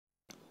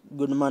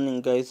Good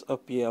morning, guys.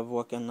 Hope you have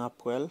woken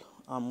up well.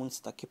 I'm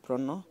Mr.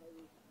 Kiprono.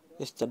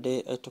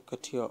 Yesterday, I took a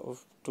tour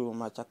to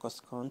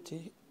Machakos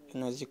County,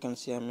 and as you can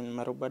see, I'm in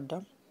Maruba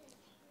Dam,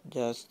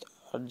 just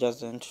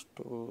adjacent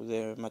to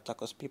the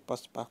Machakos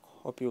People's Park.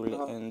 Hope you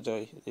will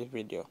enjoy this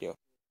video.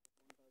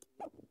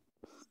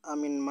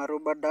 I'm in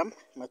Maruba Dam,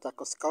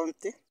 Machakos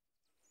County.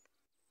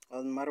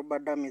 And Maruba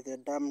Dam is a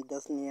dam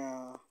just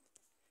near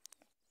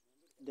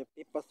the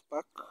People's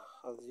Park,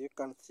 as you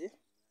can see.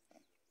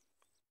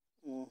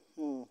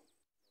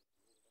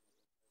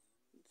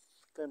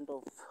 Kind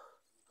of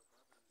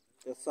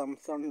there's some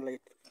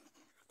sunlight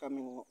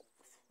coming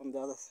from the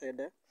other side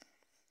there.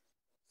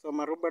 So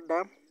Maruba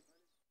Dam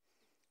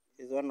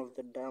is one of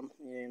the dams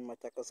in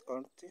Machakos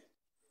County.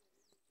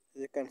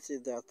 As you can see,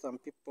 there are some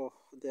people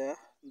there.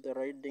 They're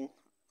riding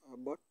a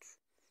boat.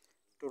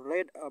 To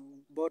ride a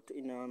boat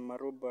in a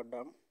Maruba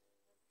Dam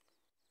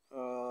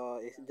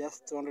is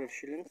just 200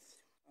 shillings,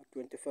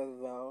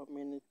 25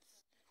 minutes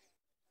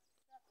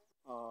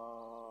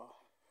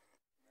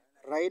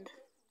ride.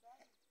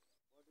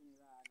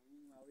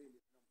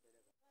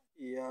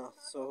 Yeah,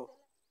 so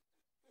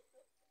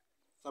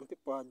some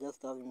people are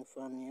just having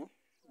fun here.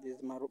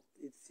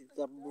 It's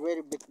a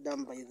very big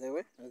dam, by the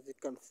way, as you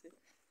can see.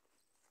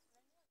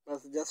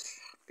 But just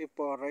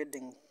people are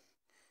riding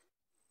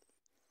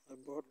a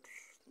boat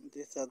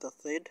this other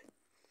side.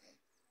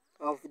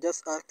 I've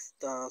just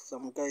asked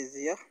some guys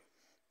here,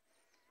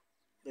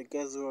 the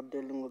guys who are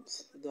dealing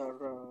with their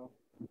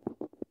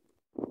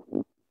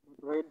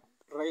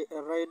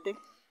riding,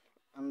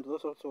 and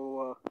those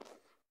also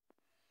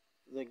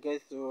the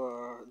guys who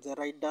are the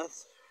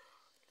riders.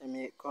 Let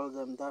me call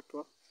them that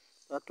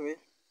way.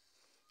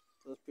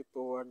 Those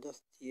people who are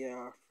just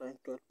here trying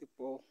to help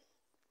people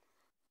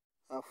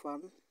have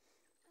fun.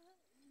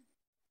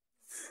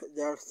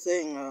 They are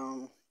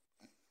saying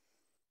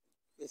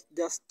it's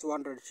just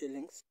 200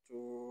 shillings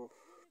to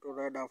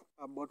ride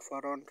a boat for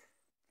around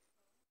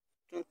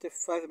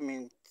 25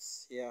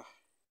 minutes. Yeah.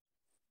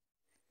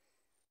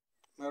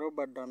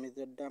 Maruba Dam is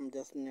a dam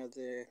just near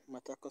the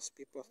Machakos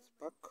People's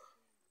Park.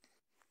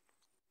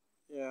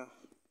 Yeah.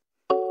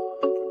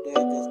 Today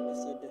I just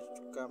decided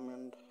to come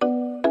and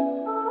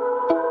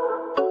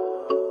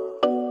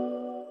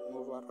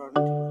move around.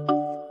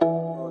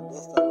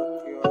 Just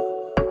about your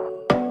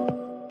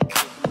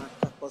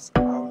Machakos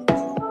County.